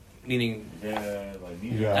 Meaning,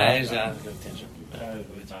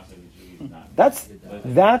 That's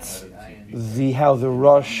the how the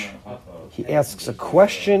rosh he asks a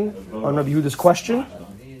question on Rabbi Yehuda's question,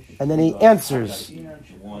 and then he answers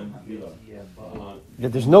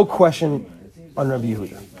that there's no question on Rabbi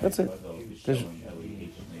Yehuda. That's it.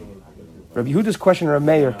 Rabbi Yehuda's question on Rabbi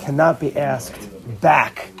Meir cannot be asked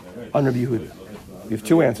back on Rabbi Yehuda. We have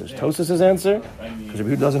two answers. Tosafos' answer, because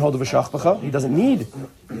Rabbi Yehuda doesn't hold the v'shach b'cha, he doesn't need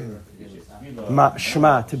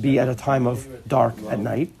Shema to be at a time of dark at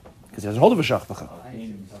night, because he doesn't hold a v'shach b'cha.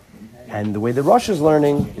 And the way the rosh is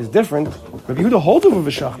learning is different. Rabbi Yehuda holds a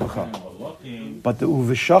v'shach b'cha, but the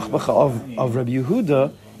v'shach b'cha of Rabbi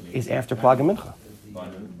Yehuda is after Plag and Mincha.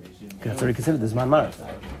 That's already considered the Zman Marav.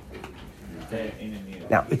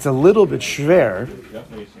 Now, it's a little bit schwer,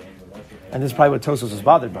 and this is probably what Tosafos is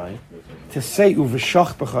bothered by, to say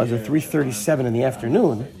uv'shach b'cha is at 3:37 in the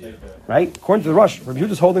afternoon, right? According to the Rosh, Rabbi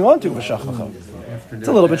Yehuda is holding on to uv'shach b'cha. It's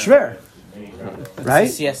a little bit schwer, right?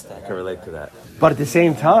 Siesta. I can relate to that. But at the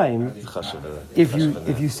same time, if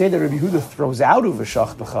you say that Rabbi Yehuda throws out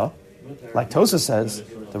uv'shach b'cha, like Tosafos says,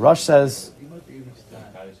 the Rosh says,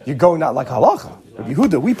 you're going not like halacha. Rabbi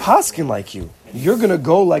Yehuda, we paskin like you. You're going to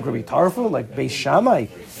go like Rabbi Tarfon, like Beis Shammai.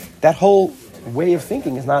 That whole way of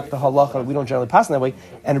thinking is not the halacha. We don't generally pass in that way.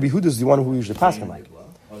 And Rabbi Yehuda is the one who we usually paskin like.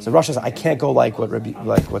 So Rosh says, I can't go like what the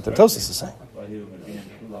Tosafos is saying.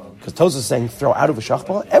 Because Tosafos is saying, throw out of a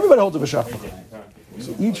shachbach. Everybody holds of a shachbach.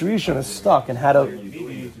 So each Rishon is stuck and had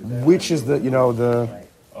which is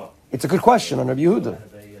it's a good question on Rabbi Yehuda.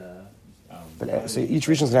 But so each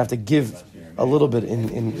Rishon is going to have to give a little bit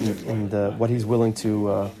in what he's willing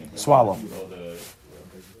to swallow.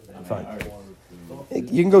 Fine.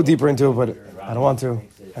 You can go deeper into it, but I don't want to.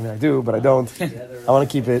 I mean, I do, but I don't. I want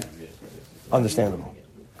to keep it understandable.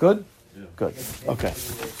 Good? Good. Okay.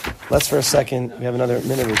 Let's for a second, we have another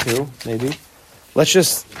minute or two, maybe. Let's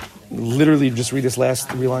just literally just read this last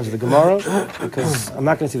 3 lines of the Gemara, because I'm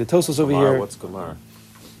not going to see the Tosafos over here. What's Gemara?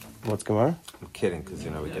 What's Gemara? I'm kidding, because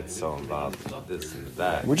we get so involved with this and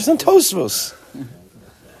that. We're just on Tosafos.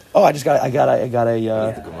 Oh, I got a.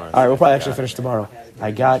 All right, we'll probably actually finish tomorrow.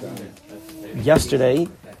 I got yesterday.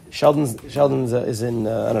 Sheldon's is in.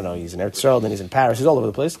 I don't know. He's in R Tzaddok, then he's in Paris. He's all over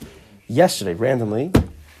the place. Yesterday, randomly,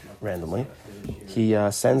 he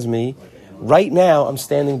sends me. Right now, I'm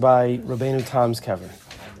standing by Rabbeinu Tam's kever.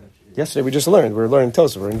 Yesterday, we just learned. We're learning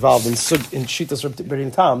Tosafos. We're involved in Shitas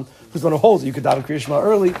Rabbeinu Tam, who's the one who holds it. You could daven Kriya Shema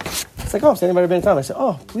early. It's like, I'm standing by Rabbeinu Tam. I said,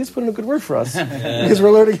 please put in a good word for us. Because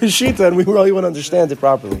we're learning his Shita and we really want to understand it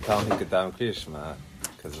properly. Tell him he could daven Kriya Shema.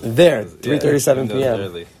 There, 3:37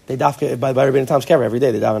 p.m. They daven by Rabbeinu Tam's kever every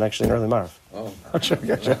day. They daven actually an early Marv. Oh.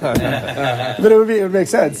 But it would make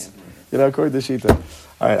sense, according to Shita.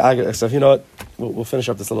 All right, so you know what? We'll finish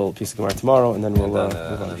up this little piece of Gemara tomorrow, and then we'll move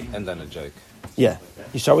on. And then a joke. Yeah.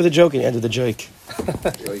 You start with a joke and you end with a joke. All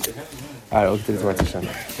right, we'll do the Gemara.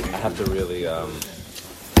 I have to really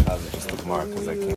just the Gemara because I can't.